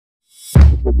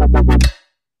Hey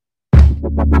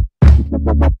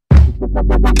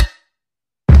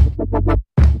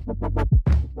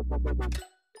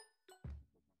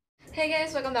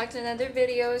guys, welcome back to another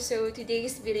video. So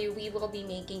today's video we will be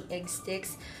making egg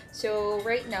sticks. So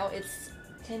right now it's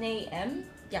 10 a.m.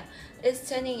 Yeah,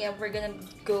 it's 10 a.m. We're gonna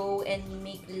go and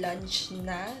make lunch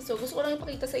na. So gusto ko lang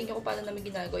ipakita sa inyo kung paano namin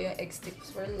ginagawa yung egg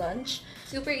sticks for lunch.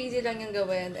 Super easy lang yung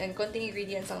gawin and konting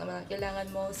ingredients lang naman ang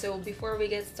kailangan mo. So before we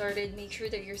get started, make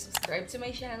sure that you're subscribed to my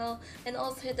channel and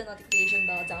also hit the notification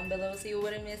bell down below so you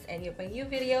wouldn't miss any of my new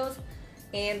videos.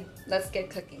 And let's get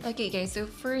cooking. Okay guys, so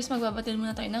first magbabatil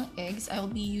muna tayo ng eggs. I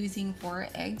will be using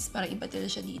 4 eggs para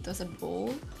ibatil siya dito sa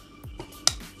bowl.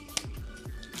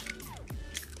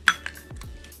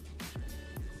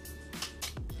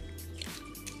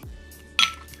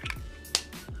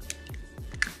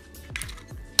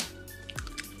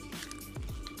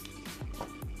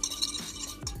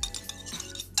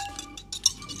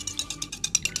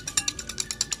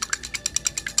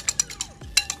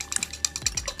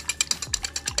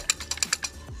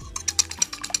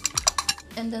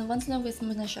 And then once na-whisk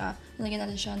mo na siya, nalagyan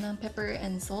natin siya ng pepper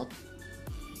and salt.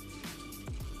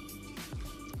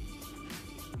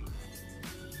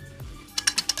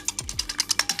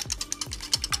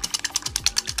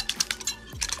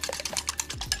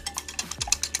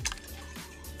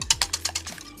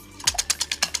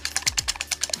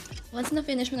 Once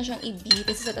na-finish mo na siyang i-beat,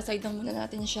 set aside lang muna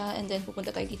natin siya and then pupunta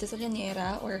tayo dito sa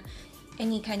llanera or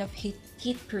any kind of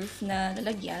heat-proof na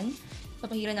lalagyan.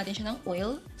 Papahiran natin siya ng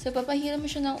oil. So, papahiran mo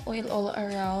siya ng oil all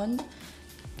around.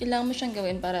 Kailangan mo siyang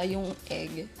gawin para yung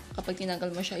egg, kapag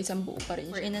tinanggal mo siya, isang buo pa rin.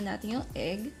 Pour in na natin yung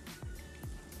egg.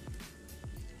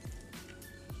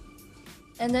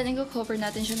 And then, i-cover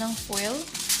natin siya ng foil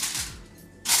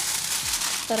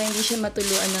para hindi siya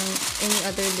matuluan ng any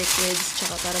other liquids,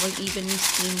 tsaka para mag-evenly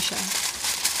steam siya.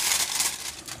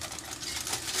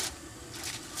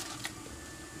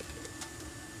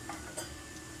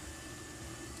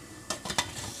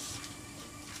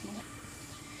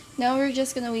 Now, we're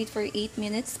just gonna wait for 8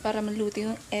 minutes para maluto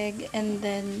yung egg and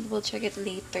then we'll check it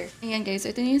later. Ayan guys,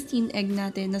 ito na yung steamed egg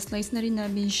natin. Na-slice na rin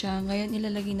namin siya. Ngayon,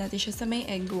 ilalagay natin siya sa may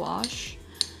egg wash.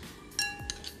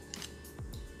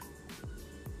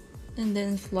 And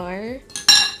then flour.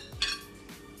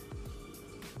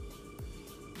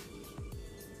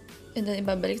 And then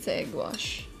ibabalik sa egg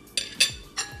wash.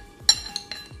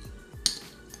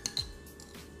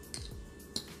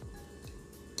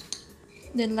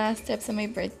 Then last step sa may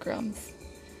breadcrumbs.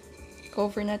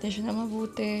 Cover natin siya na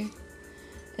mabuti.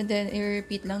 And then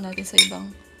i-repeat lang natin sa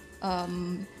ibang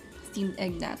steamed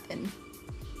egg natin.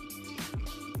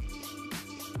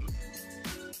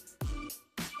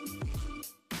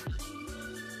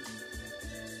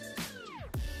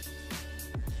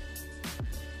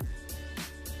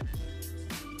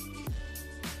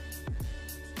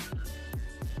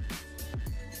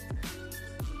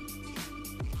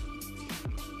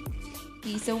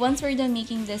 Okay, so once we're done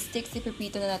making the sticks,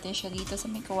 ipiprito na natin siya dito sa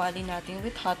may kawali natin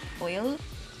with hot oil.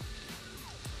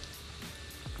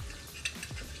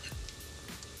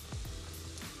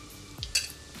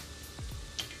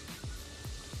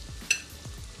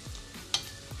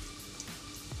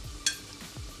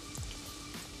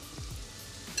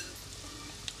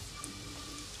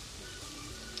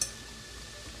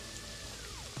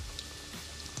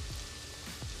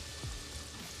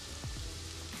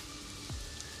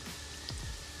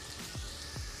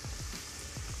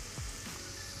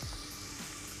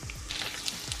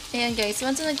 Ayan guys,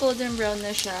 once na golden brown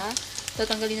na siya,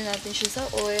 tatanggalin na natin siya sa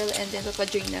oil and then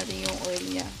papadrain natin yung oil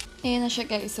niya. Ayan na siya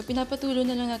guys. So pinapatulo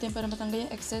na lang natin para matanggal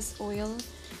yung excess oil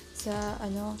sa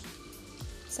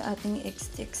sa ating egg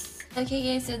sticks. Okay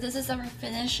guys, so this is our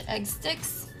finished egg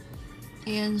sticks.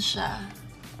 Ayan siya.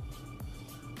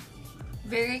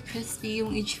 Very crispy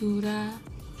yung itsura.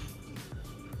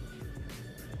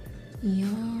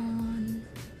 Ayan.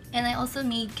 And I also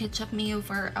made ketchup mayo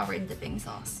for our dipping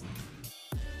sauce.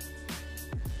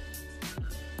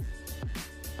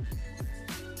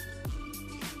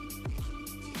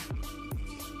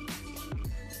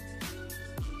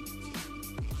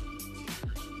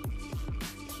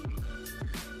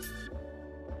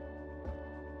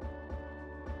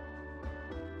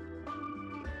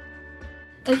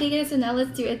 Okay guys, so now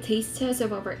let's do a taste test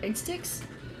of our egg sticks.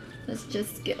 Let's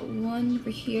just get one over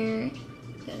here,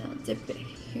 then I'll dip it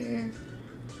here.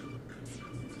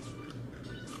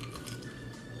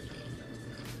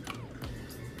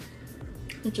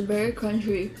 It's very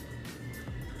crunchy.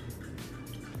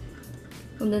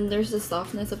 And then there's the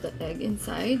softness of the egg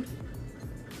inside.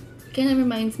 Kind of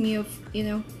reminds me of, you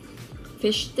know,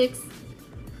 fish sticks.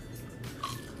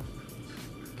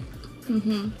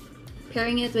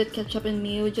 Pairing it with ketchup and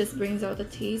mayo just brings out the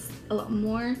taste a lot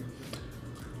more.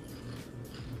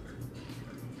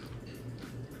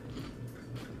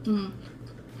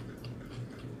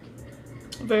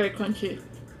 Very crunchy.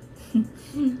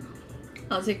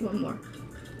 I'll take one more.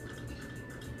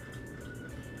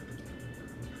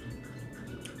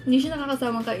 Hindi siya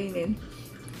nakakasamang kainin.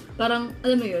 Parang,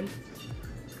 alam mo yun,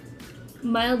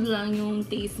 mild lang yung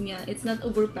taste niya. It's not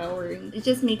overpowering. It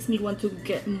just makes me want to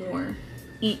get more.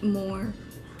 Eat more.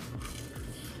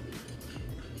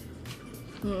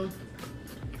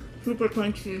 Super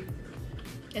crunchy.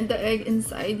 And the egg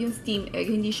inside, yung steamed egg,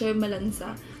 hindi siya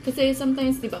malansa. Kasi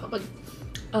sometimes, di ba, kapag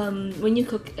when you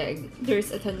cook egg, there's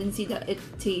a tendency that it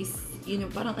tastes, you know,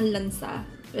 parang ang lansa.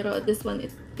 Pero this one,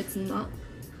 it's not.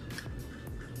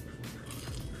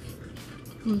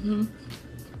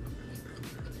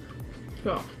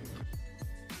 Yeah.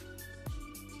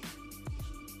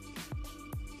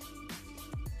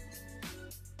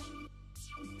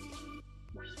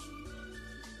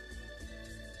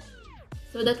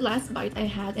 So that last bite I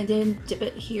had and then dip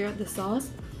it here at the sauce.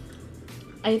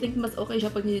 I think mas okay siya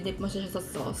pag nidip mo siya sa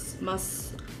sauce. Mas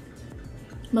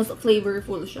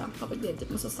flavorful siya kapag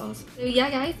nidip mo sa sauce. So yeah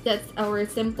guys, that's our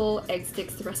simple egg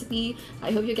sticks recipe.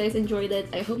 I hope you guys enjoyed it.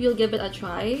 I hope you'll give it a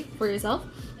try for yourself.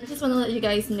 I just want to let you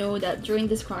guys know that during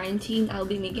this quarantine, I'll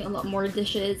be making a lot more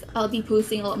dishes. I'll be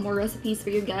posting a lot more recipes for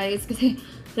you guys kasi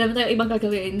wala tayong ibang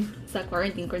gagawin sa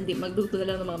quarantine kundi magluto na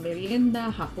lang ng mga merienda,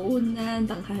 hapunan,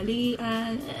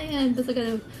 tanghalian, ayan, basta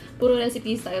ganun. Puro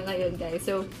recipes tayo ngayon guys.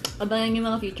 So, abangan yung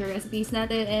mga future recipes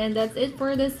natin. And that's it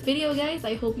for this video guys.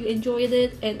 I hope you enjoyed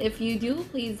it. And if you do,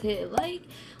 please hit like.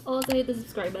 Also hit the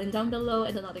subscribe button down below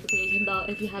and the notification bell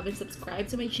if you haven't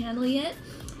subscribed to my channel yet,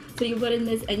 so you wouldn't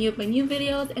miss any of my new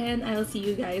videos, and I'll see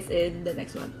you guys in the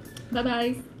next one. Bye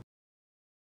bye!